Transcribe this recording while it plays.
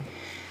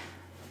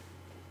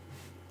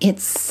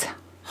It's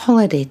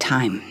holiday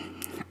time,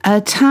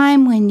 a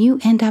time when you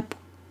end up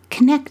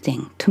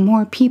connecting to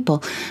more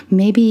people,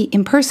 maybe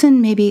in person,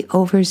 maybe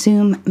over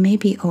Zoom,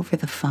 maybe over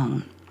the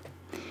phone.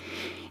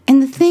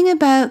 And the thing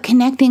about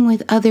connecting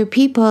with other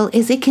people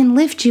is it can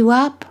lift you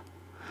up,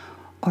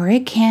 or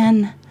it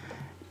can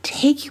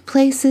take you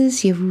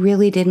places you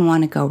really didn't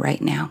want to go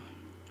right now.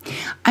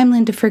 I'm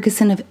Linda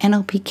Ferguson of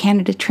NLP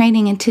Canada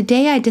Training, and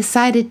today I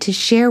decided to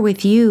share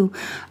with you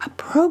a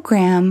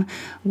program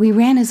we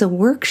ran as a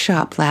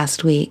workshop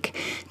last week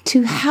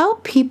to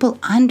help people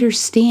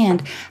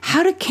understand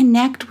how to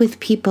connect with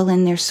people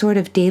in their sort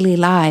of daily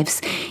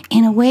lives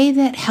in a way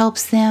that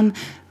helps them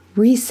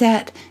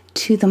reset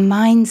to the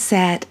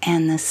mindset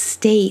and the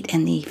state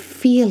and the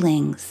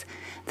feelings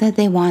that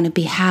they want to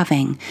be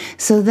having,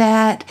 so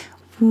that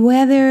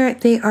whether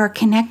they are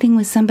connecting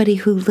with somebody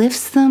who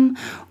lifts them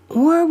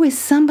or with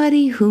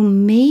somebody who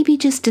maybe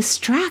just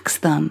distracts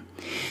them,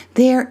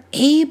 they're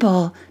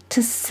able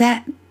to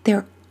set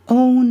their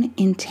own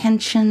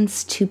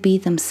intentions to be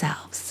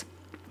themselves.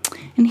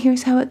 And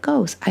here's how it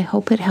goes. I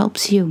hope it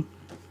helps you.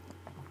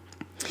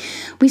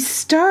 We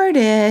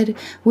started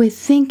with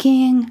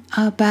thinking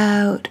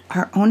about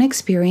our own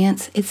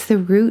experience. It's the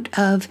root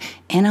of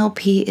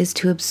NLP, is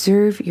to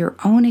observe your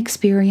own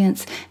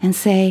experience and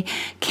say,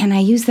 can I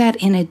use that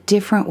in a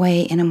different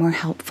way, in a more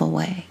helpful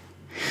way?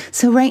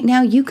 So right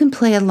now you can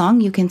play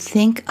along. You can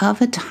think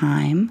of a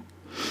time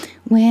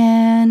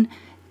when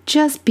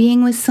just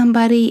being with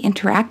somebody,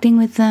 interacting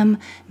with them,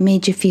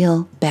 made you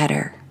feel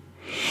better.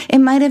 It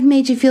might have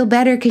made you feel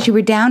better because you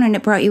were down and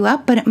it brought you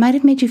up, but it might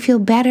have made you feel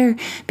better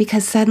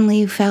because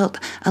suddenly you felt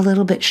a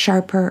little bit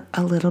sharper,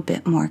 a little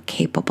bit more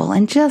capable.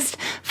 And just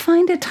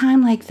find a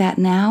time like that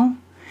now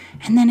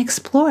and then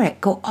explore it.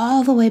 Go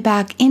all the way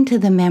back into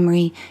the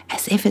memory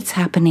as if it's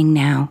happening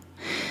now.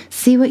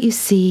 See what you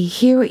see,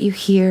 hear what you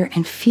hear,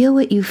 and feel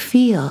what you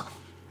feel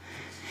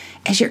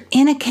as you're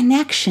in a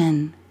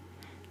connection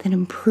that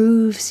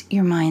improves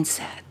your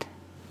mindset.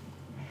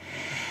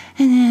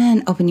 And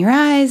then open your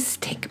eyes,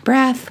 take a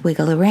breath,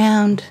 wiggle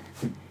around,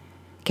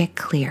 get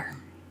clear.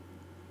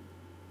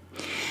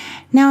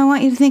 Now I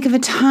want you to think of a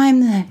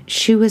time the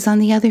shoe was on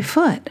the other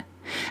foot,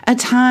 a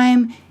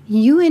time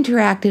you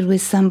interacted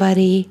with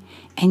somebody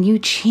and you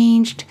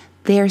changed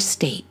their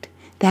state.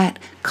 That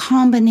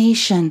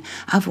combination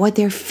of what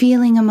they're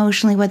feeling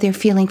emotionally, what they're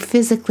feeling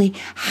physically,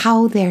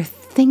 how they're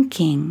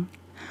thinking,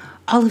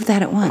 all of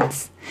that at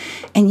once.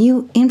 And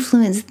you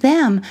influenced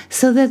them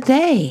so that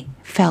they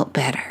felt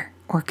better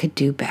or could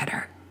do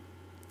better.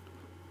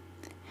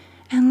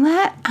 And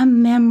let a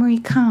memory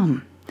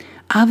come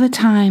of a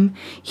time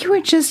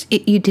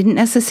you didn't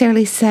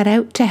necessarily set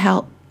out to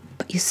help,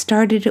 but you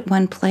started at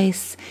one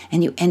place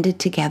and you ended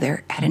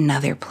together at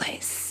another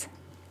place.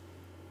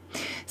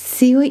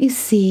 See what you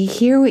see,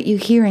 hear what you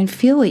hear, and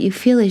feel what you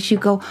feel as you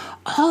go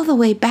all the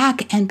way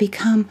back and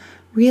become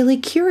really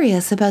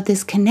curious about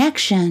this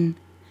connection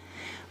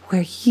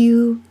where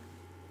you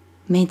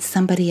made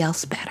somebody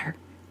else better.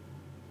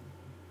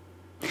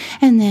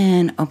 And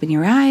then open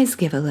your eyes,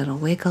 give a little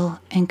wiggle,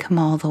 and come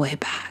all the way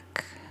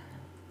back.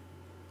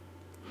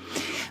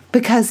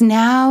 Because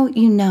now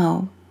you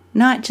know,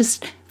 not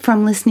just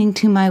from listening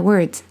to my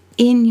words,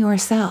 in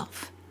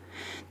yourself,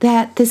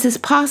 that this is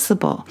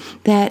possible,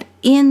 that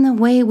in the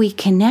way we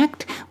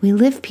connect, we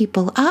lift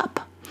people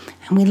up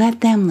and we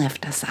let them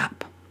lift us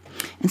up.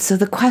 And so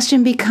the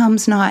question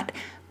becomes not,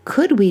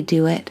 could we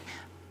do it,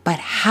 but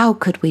how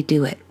could we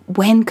do it?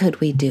 When could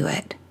we do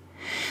it?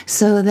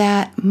 So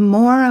that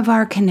more of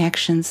our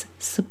connections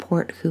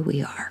support who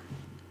we are.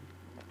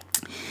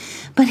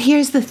 But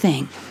here's the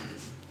thing.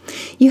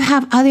 You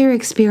have other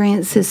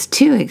experiences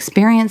too,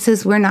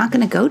 experiences we're not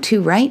going to go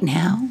to right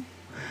now.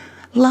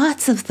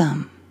 Lots of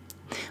them,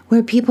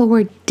 where people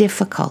were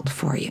difficult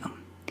for you.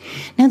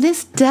 Now,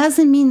 this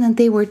doesn't mean that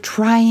they were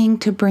trying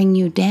to bring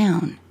you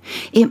down.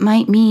 It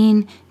might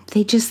mean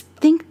they just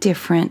think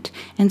different.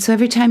 And so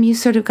every time you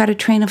sort of got a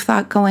train of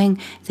thought going,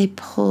 they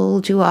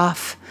pulled you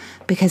off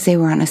because they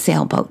were on a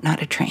sailboat,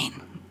 not a train.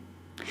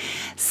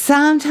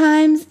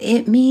 Sometimes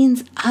it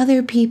means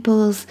other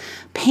people's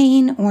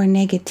pain or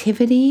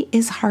negativity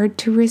is hard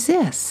to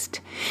resist.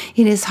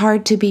 It is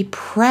hard to be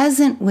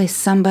present with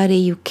somebody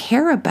you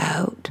care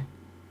about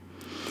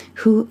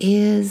who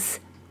is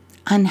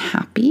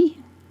unhappy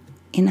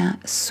in a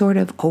sort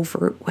of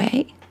overt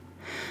way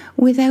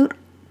without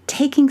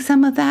taking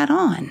some of that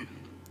on.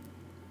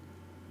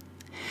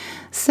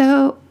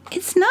 So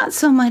it's not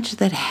so much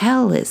that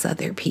hell is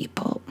other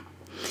people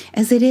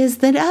as it is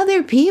that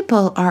other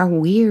people are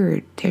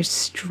weird, they're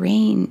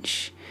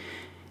strange,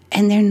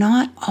 and they're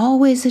not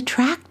always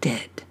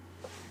attracted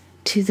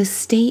to the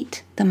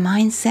state, the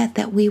mindset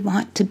that we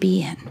want to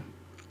be in.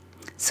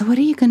 So what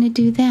are you going to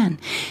do then?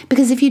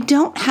 Because if you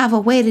don't have a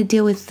way to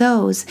deal with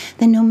those,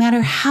 then no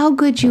matter how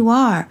good you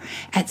are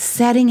at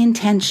setting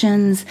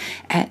intentions,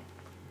 at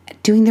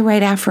doing the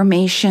right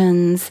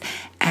affirmations,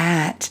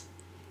 at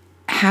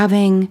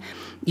having,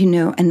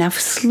 enough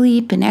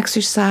sleep and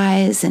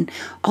exercise and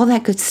all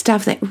that good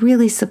stuff that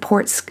really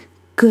supports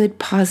good,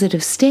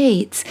 positive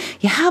states.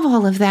 You have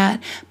all of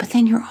that, but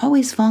then you're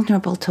always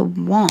vulnerable to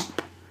whomp.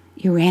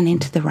 You ran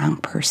into the wrong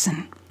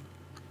person.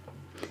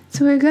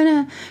 So we're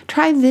going to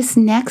try this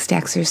next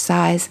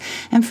exercise.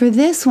 And for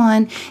this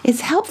one, it's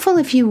helpful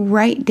if you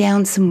write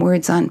down some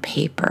words on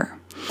paper.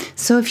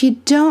 So if you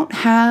don't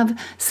have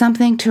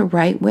something to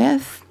write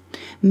with,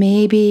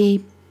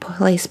 maybe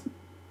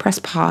press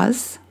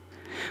pause,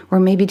 or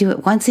maybe do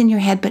it once in your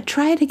head, but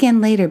try it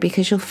again later,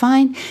 because you'll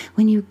find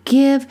when you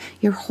give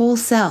your whole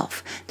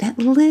self that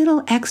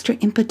little extra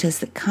impetus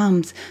that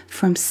comes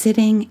from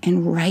sitting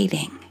and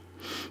writing.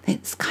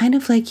 It's kind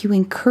of like you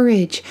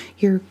encourage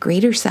your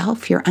greater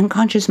self, your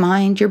unconscious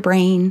mind, your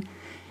brain,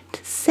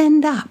 to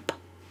send up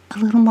a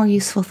little more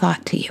useful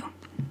thought to you.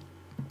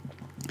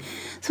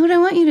 So what I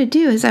want you to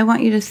do is I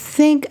want you to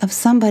think of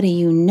somebody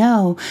you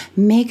know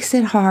makes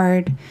it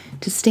hard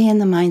to stay in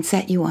the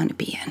mindset you want to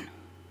be in.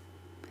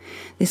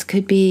 This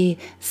could be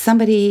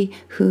somebody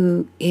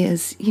who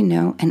is,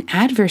 an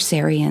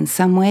adversary in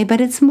some way, but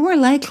it's more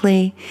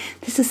likely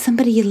this is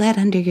somebody you let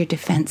under your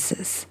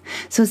defenses.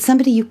 So it's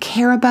somebody you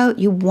care about,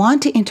 you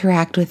want to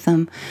interact with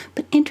them,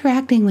 but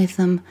interacting with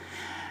them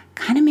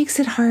kind of makes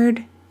it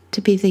hard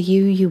to be the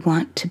you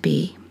want to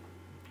be.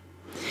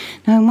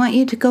 Now I want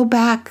you to go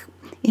back.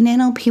 In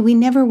NLP, we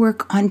never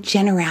work on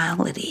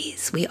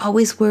generalities. We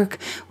always work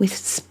with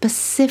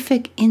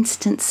specific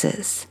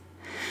instances.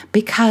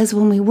 Because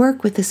when we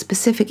work with a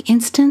specific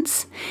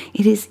instance,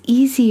 it is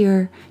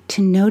easier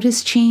to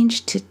notice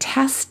change, to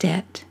test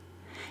it,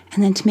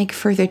 and then to make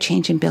further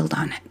change and build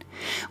on it.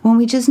 When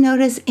we just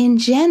notice in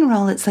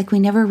general, it's like we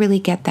never really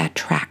get that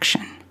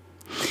traction.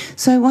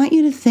 So I want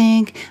you to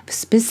think of a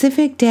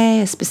specific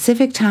day, a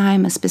specific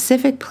time, a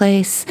specific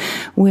place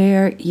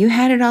where you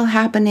had it all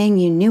happening,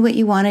 you knew what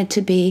you wanted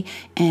to be,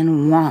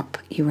 and whomp,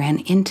 you ran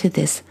into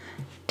this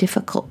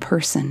difficult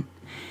person.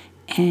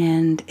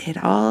 And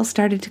it all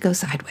started to go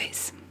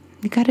sideways.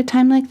 You got a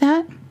time like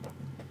that?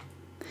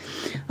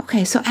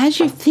 Okay, so as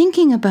you're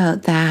thinking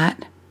about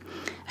that,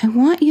 I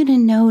want you to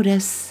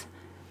notice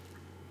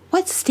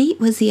what state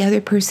was the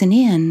other person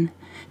in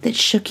that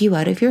shook you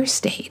out of your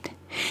state.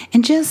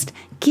 And just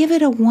give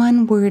it a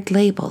one-word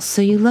label.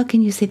 So you look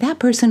and you say, that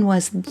person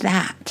was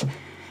that.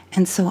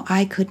 And so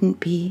I couldn't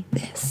be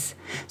this.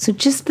 So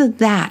just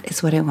that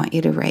is what I want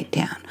you to write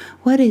down.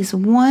 What is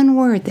one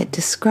word that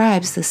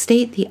describes the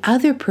state the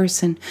other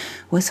person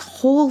was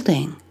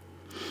holding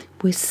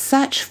with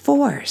such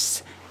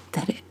force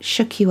that it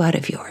shook you out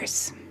of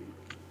yours?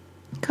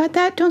 Got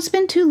that? Don't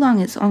spend too long.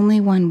 It's only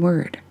one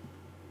word.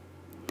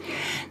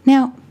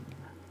 Now,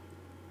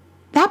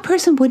 that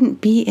person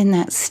wouldn't be in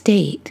that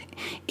state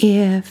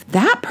if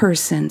that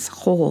person's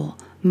whole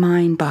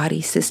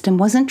mind-body system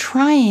wasn't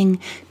trying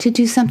to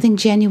do something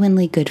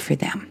genuinely good for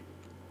them.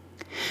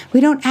 We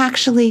don't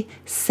actually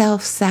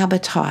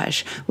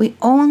self-sabotage. We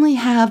only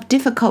have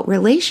difficult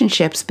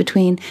relationships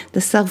between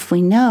the self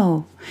we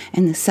know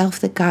and the self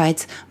that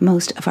guides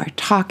most of our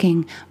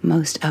talking,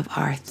 most of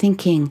our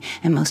thinking,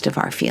 and most of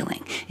our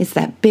feeling. It's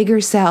that bigger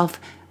self,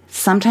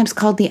 sometimes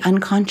called the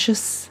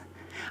unconscious.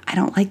 I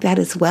don't like that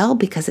as well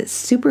because it's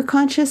super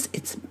conscious.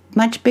 It's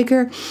much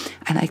bigger.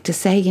 I like to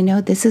say,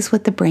 this is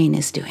what the brain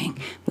is doing,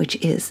 which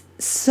is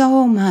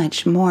so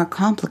much more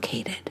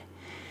complicated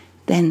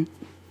than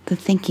the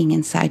thinking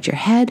inside your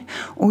head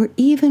or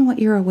even what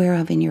you're aware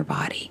of in your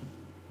body.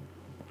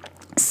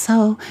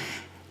 So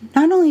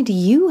not only do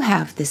you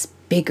have this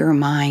bigger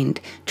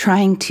mind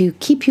trying to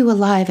keep you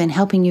alive and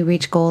helping you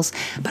reach goals,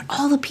 but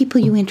all the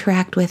people you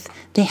interact with,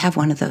 they have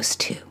one of those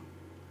too.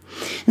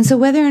 And so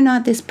whether or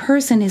not this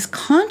person is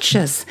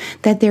conscious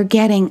that they're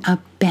getting a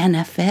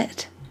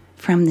benefit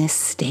from this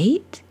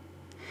state,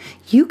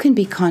 you can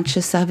be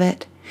conscious of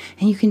it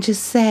and you can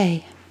just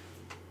say,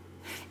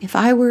 if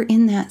I were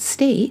in that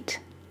state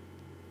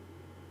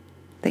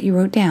that you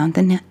wrote down,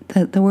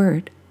 the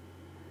word,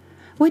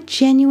 what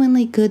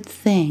genuinely good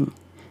thing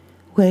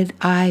would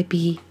I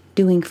be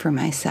doing for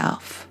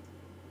myself?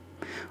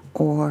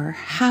 Or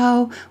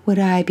how would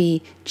I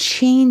be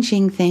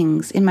changing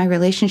things in my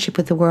relationship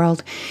with the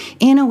world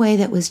in a way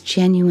that was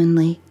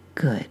genuinely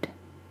good?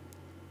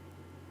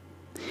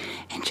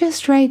 And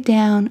just write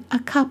down a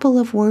couple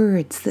of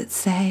words that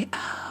say,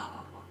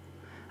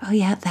 oh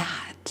yeah,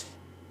 that.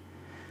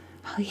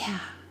 Oh yeah.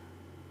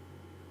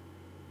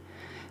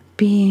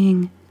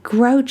 Being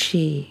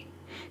grouchy,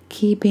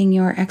 keeping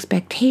your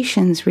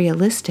expectations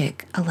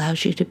realistic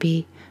allows you to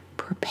be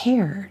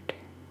prepared.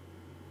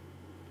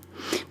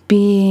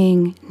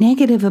 Being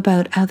negative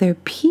about other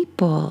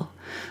people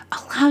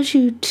allows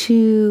you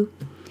to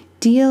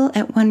deal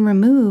at one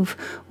remove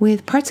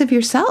with parts of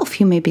yourself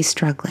you may be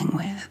struggling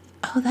with.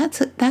 Oh,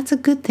 that's a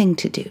good thing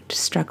to do, to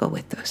struggle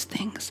with those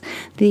things.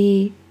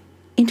 The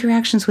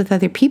interactions with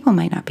other people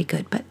might not be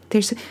good, but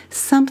there's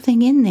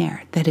something in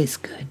there that is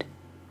good.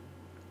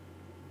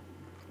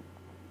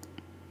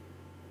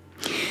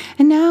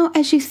 And now,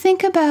 as you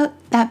think about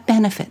that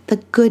benefit, the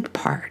good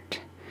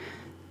part,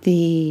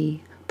 the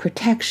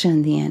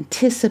protection, the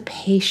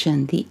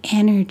anticipation, the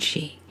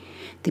energy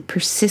the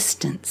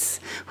persistence,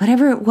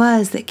 whatever it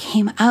was that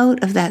came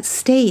out of that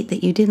state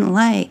that you didn't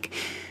like,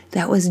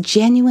 that was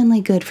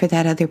genuinely good for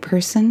that other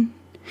person,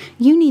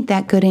 you need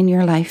that good in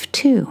your life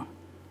too.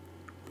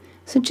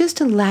 So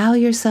just allow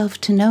yourself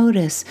to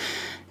notice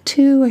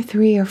 2 or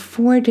 3 or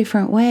 4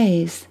 different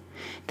ways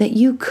that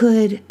you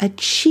could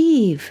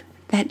achieve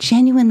that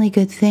genuinely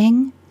good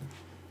thing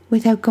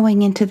without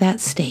going into that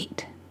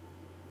state.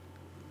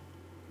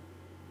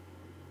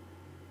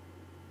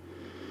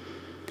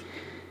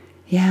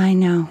 Yeah, I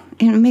know.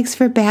 It makes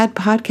for bad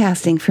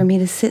podcasting for me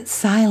to sit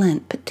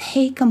silent, but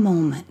take a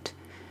moment.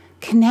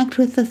 Connect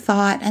with the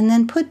thought and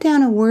then put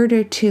down a word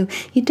or two.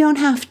 You don't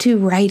have to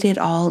write it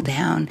all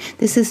down.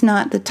 This is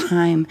not the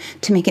time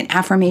to make an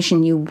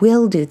affirmation you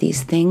will do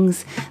these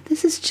things.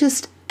 This is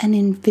just an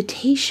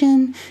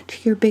invitation to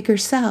your bigger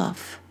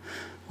self.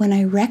 When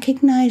I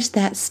recognize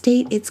that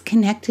state, it's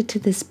connected to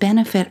this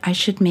benefit, I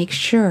should make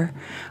sure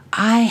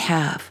I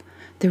have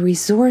the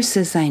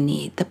resources I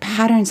need, the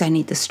patterns I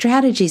need, the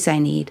strategies I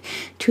need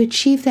to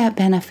achieve that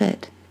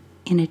benefit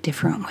in a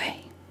different way.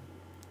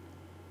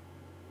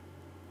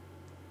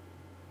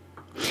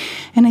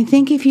 And I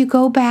think if you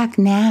go back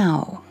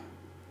now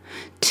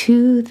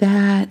to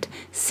that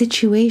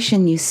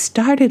situation you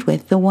started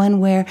with, the one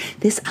where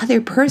this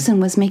other person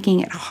was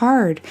making it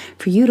hard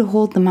for you to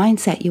hold the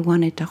mindset you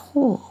wanted to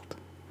hold,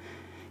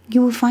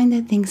 you will find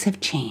that things have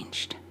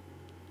changed.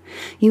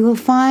 You will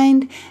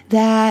find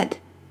that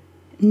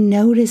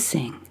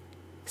noticing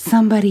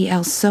somebody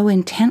else so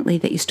intently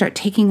that you start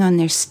taking on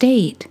their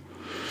state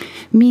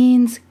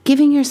means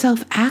giving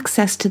yourself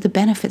access to the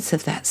benefits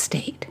of that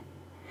state.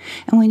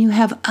 And when you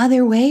have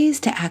other ways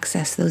to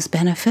access those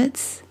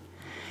benefits,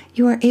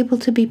 you are able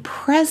to be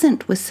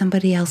present with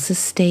somebody else's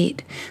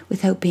state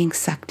without being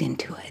sucked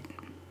into it.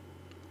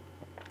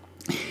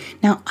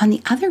 Now, on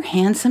the other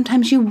hand,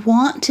 sometimes you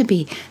want to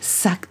be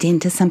sucked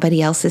into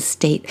somebody else's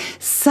state.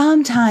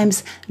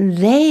 Sometimes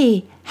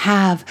they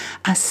have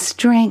a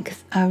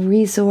strength, a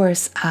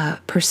resource, a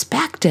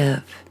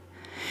perspective.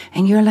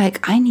 And you're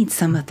like, I need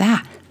some of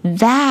that.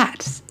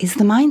 That is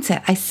the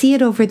mindset. I see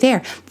it over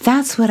there.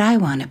 That's what I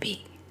want to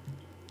be.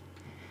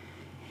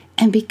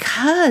 And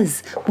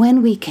because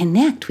when we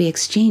connect, we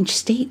exchange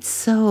states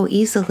so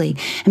easily.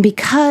 And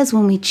because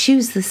when we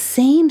choose the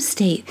same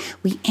state,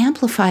 we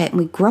amplify it and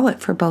we grow it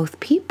for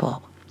both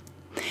people.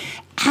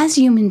 As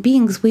human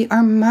beings, we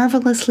are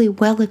marvelously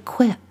well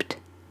equipped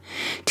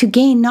to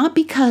gain, not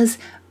because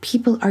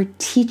people are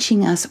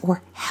teaching us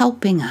or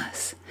helping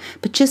us,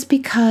 but just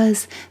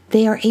because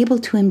they are able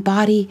to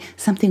embody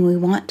something we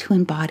want to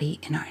embody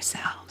in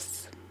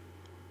ourselves.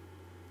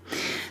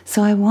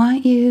 So I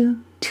want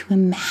you to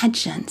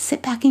imagine,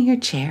 sit back in your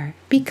chair,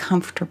 be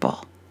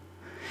comfortable.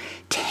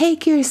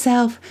 Take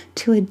yourself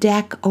to a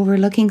deck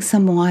overlooking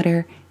some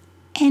water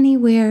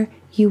anywhere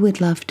you would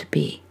love to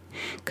be.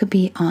 Could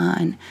be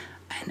on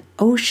an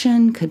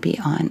ocean, could be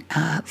on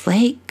a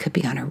lake, could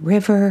be on a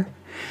river,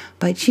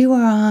 but you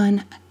are on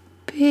a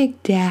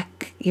big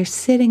deck. You're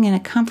sitting in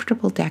a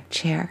comfortable deck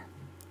chair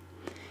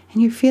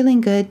and you're feeling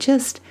good,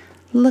 just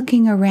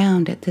looking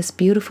around at this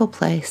beautiful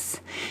place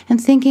and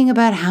thinking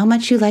about how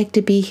much you like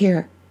to be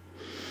here.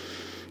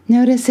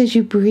 Notice as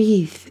you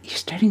breathe, you're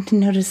starting to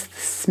notice the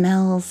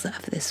smells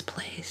of this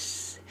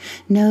place.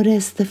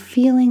 Notice the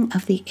feeling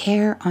of the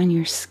air on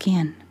your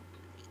skin.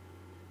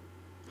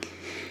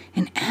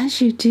 And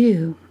as you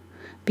do,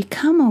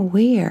 become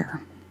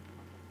aware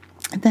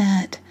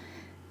that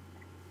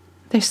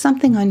there's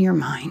something on your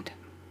mind.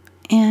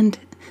 And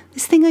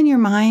this thing on your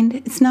mind,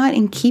 it's not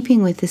in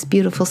keeping with this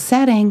beautiful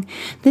setting.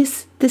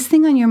 This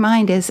thing on your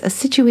mind is a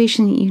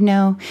situation that you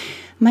know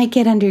might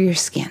get under your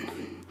skin.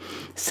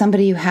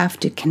 Somebody you have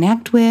to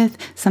connect with,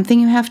 something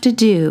you have to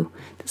do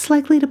that's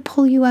likely to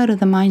pull you out of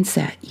the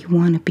mindset you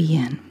want to be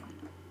in.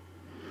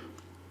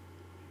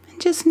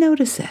 And just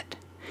notice it.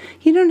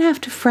 You don't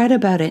have to fret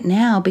about it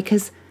now,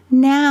 because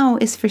now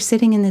is for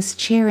sitting in this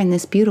chair in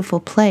this beautiful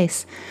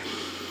place,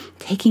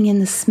 taking in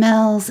the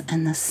smells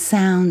and the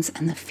sounds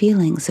and the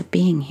feelings of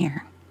being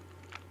here.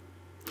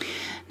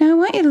 Now I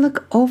want you to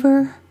look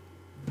over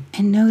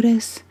and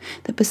notice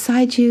that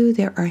beside you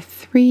there are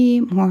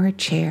 3 more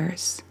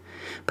chairs.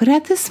 But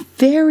at this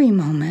very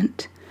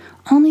moment,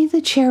 only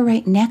the chair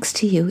right next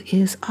to you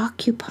is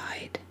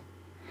occupied.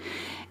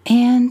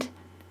 And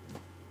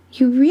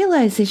you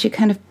realize as you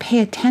kind of pay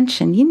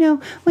attention, you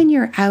know, when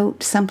you're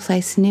out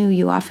someplace new,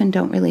 you often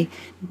don't really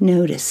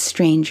notice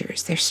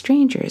strangers. They're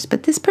strangers.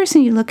 But this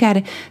person, you look at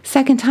it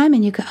second time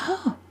and you go,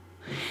 oh,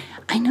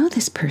 I know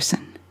this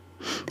person.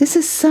 This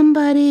is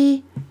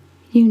somebody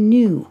you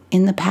knew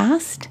in the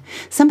past,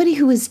 somebody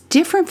who was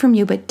different from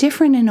you, but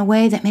different in a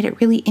way that made it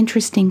really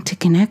interesting to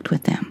connect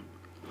with them.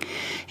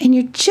 And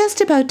you're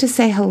just about to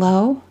say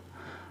hello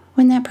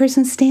when that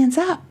person stands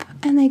up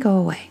and they go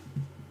away.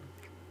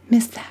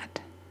 Missed that.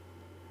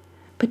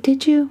 But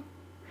did you?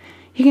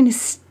 You're going to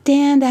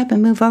stand up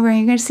and move over, and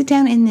you're going to sit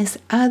down in this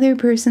other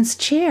person's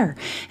chair.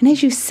 And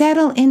as you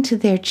settle into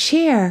their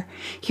chair,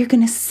 you're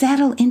going to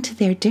settle into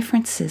their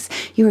differences.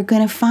 You are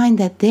going to find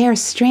that their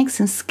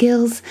strengths and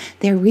skills,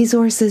 their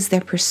resources,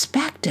 their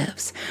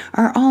perspectives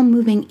are all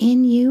moving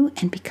in you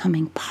and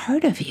becoming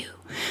part of you.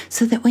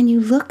 So that when you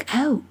look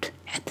out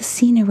at the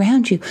scene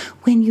around you,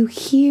 when you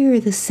hear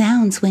the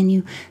sounds, when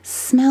you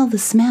smell the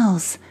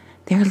smells,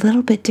 they're a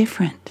little bit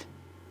different.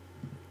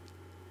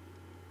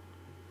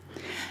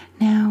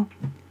 Now,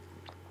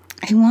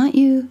 I want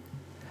you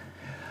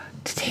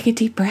to take a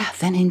deep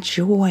breath and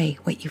enjoy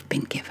what you've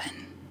been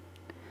given.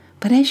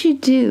 But as you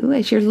do,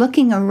 as you're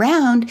looking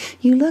around,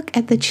 you look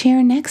at the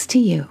chair next to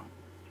you.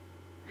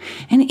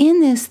 And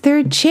in this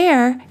third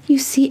chair, you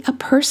see a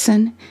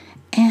person,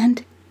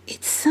 and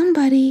it's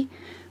somebody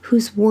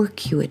whose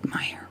work you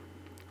admire.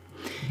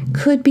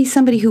 Could be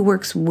somebody who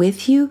works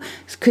with you,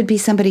 could be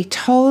somebody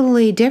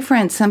totally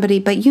different,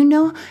 but you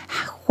know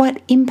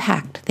what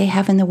impact they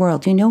have in the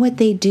world. You know what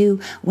they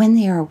do when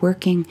they are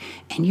working,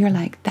 and you're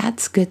like,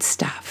 that's good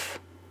stuff.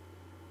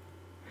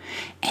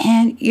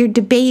 And you're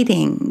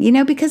debating,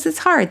 because it's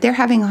hard. They're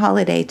having a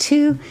holiday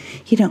too.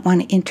 You don't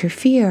want to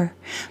interfere.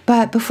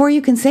 But before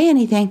you can say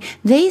anything,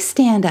 they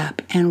stand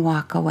up and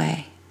walk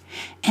away.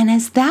 And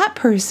as that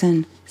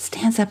person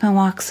stands up and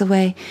walks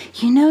away,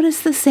 you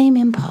notice the same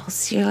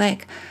impulse. You're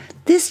like,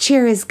 this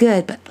chair is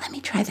good, but let me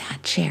try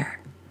that chair.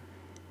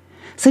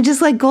 So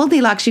just like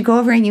Goldilocks, you go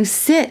over and you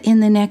sit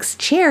in the next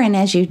chair. And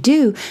as you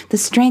do, the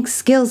strengths,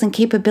 skills, and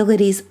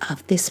capabilities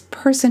of this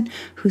person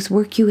whose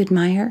work you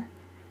admire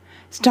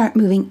start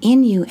moving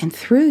in you and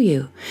through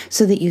you,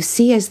 so that you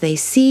see as they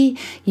see,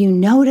 you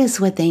notice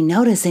what they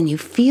notice, and you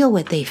feel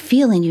what they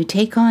feel, and you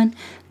take on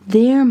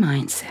their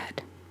mindset.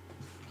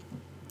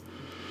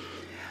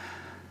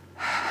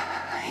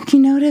 You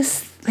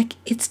notice like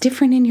it's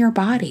different in your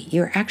body.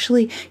 Your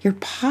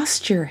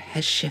posture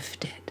has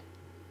shifted.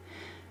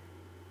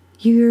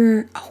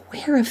 You're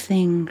aware of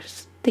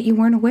things that you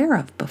weren't aware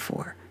of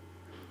before.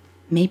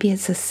 Maybe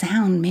it's a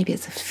sound, maybe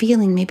it's a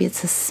feeling, maybe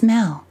it's a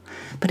smell.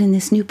 But in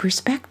this new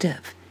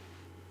perspective,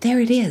 there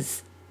it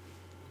is.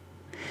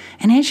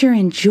 And as you're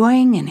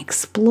enjoying and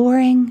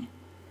exploring,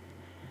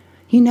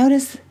 you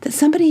notice that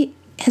somebody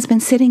has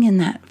been sitting in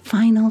that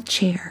final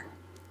chair.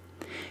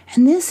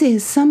 And this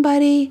is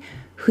somebody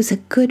who's a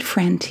good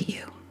friend to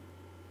you.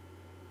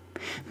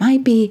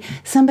 Might be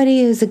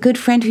somebody who's a good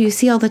friend who you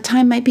see all the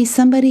time, might be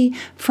somebody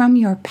from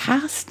your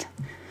past,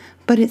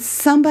 but it's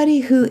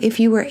somebody who, if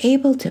you were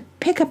able to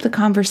pick up the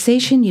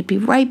conversation, you'd be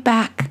right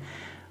back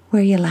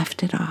where you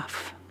left it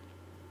off.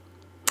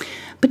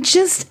 But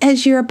just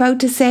as you're about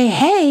to say,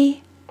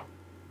 hey,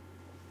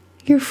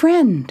 your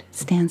friend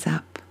stands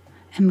up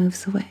and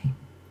moves away.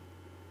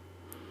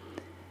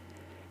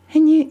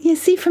 And you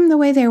see from the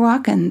way they're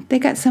walking, they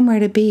got somewhere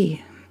to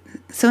be.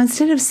 So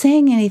instead of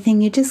saying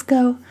anything, you just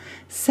go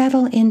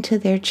settle into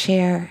their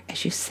chair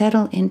as you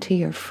settle into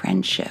your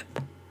friendship.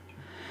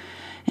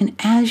 And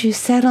as you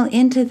settle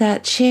into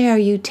that chair,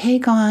 you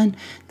take on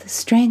the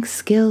strengths,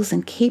 skills,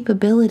 and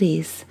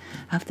capabilities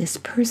of this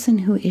person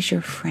who is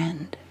your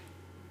friend.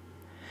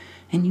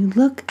 And you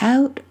look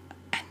out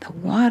at the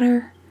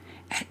water,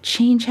 at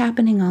change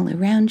happening all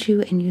around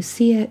you, and you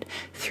see it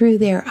through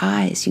their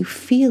eyes. You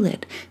feel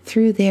it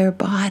through their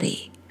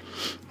body.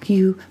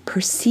 You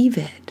perceive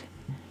it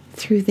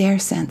through their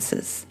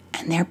senses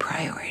and their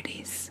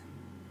priorities.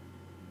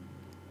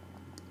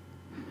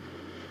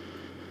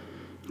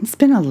 It's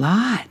been a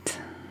lot.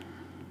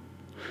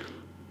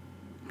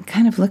 You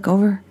kind of look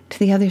over to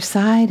the other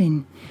side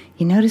and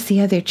you notice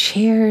the other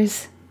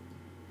chairs.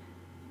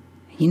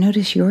 You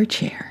notice your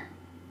chair.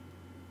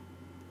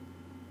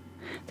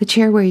 The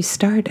chair where you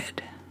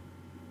started.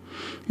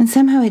 And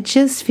somehow it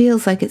just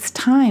feels like it's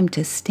time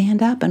to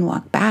stand up and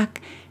walk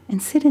back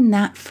and sit in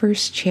that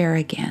first chair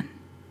again.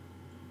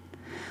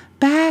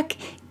 Back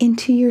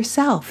into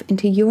yourself,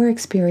 into your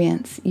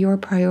experience, your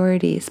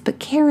priorities, but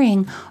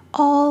carrying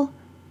all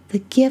the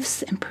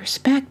gifts and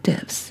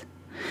perspectives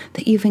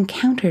that you've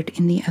encountered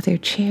in the other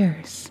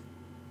chairs.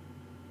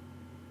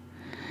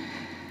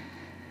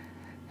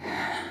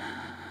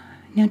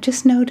 Now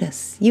just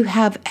notice you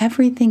have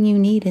everything you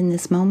need in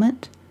this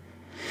moment,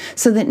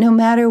 so that no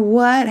matter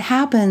what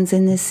happens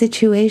in this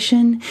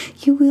situation,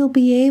 you will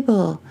be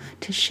able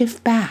to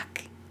shift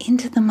back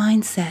into the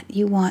mindset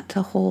you want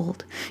to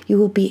hold. You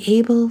will be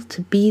able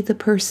to be the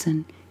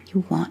person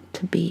you want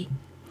to be.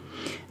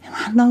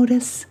 And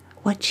notice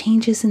what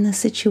changes in the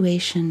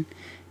situation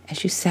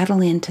as you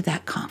settle into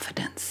that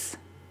confidence.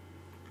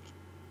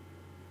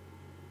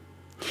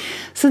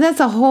 So that's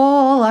a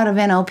whole lot of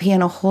NLP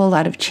and a whole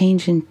lot of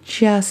change in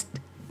just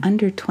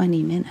under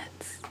 20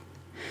 minutes.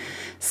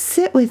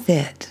 Sit with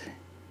it.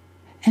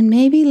 And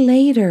maybe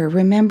later,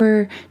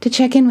 remember to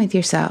check in with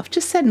yourself.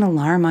 Just set an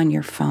alarm on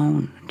your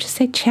phone. Just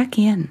say, check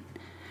in.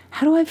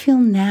 How do I feel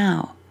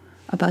now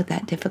about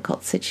that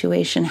difficult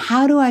situation?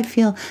 How do I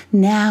feel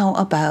now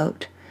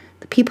about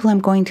the people I'm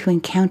going to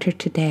encounter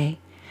today?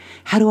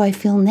 How do I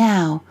feel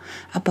now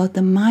about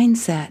the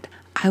mindset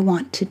I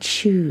want to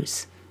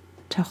choose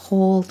to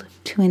hold,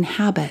 to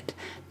inhabit,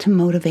 to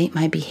motivate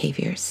my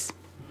behaviors.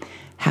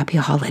 Happy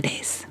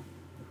holidays.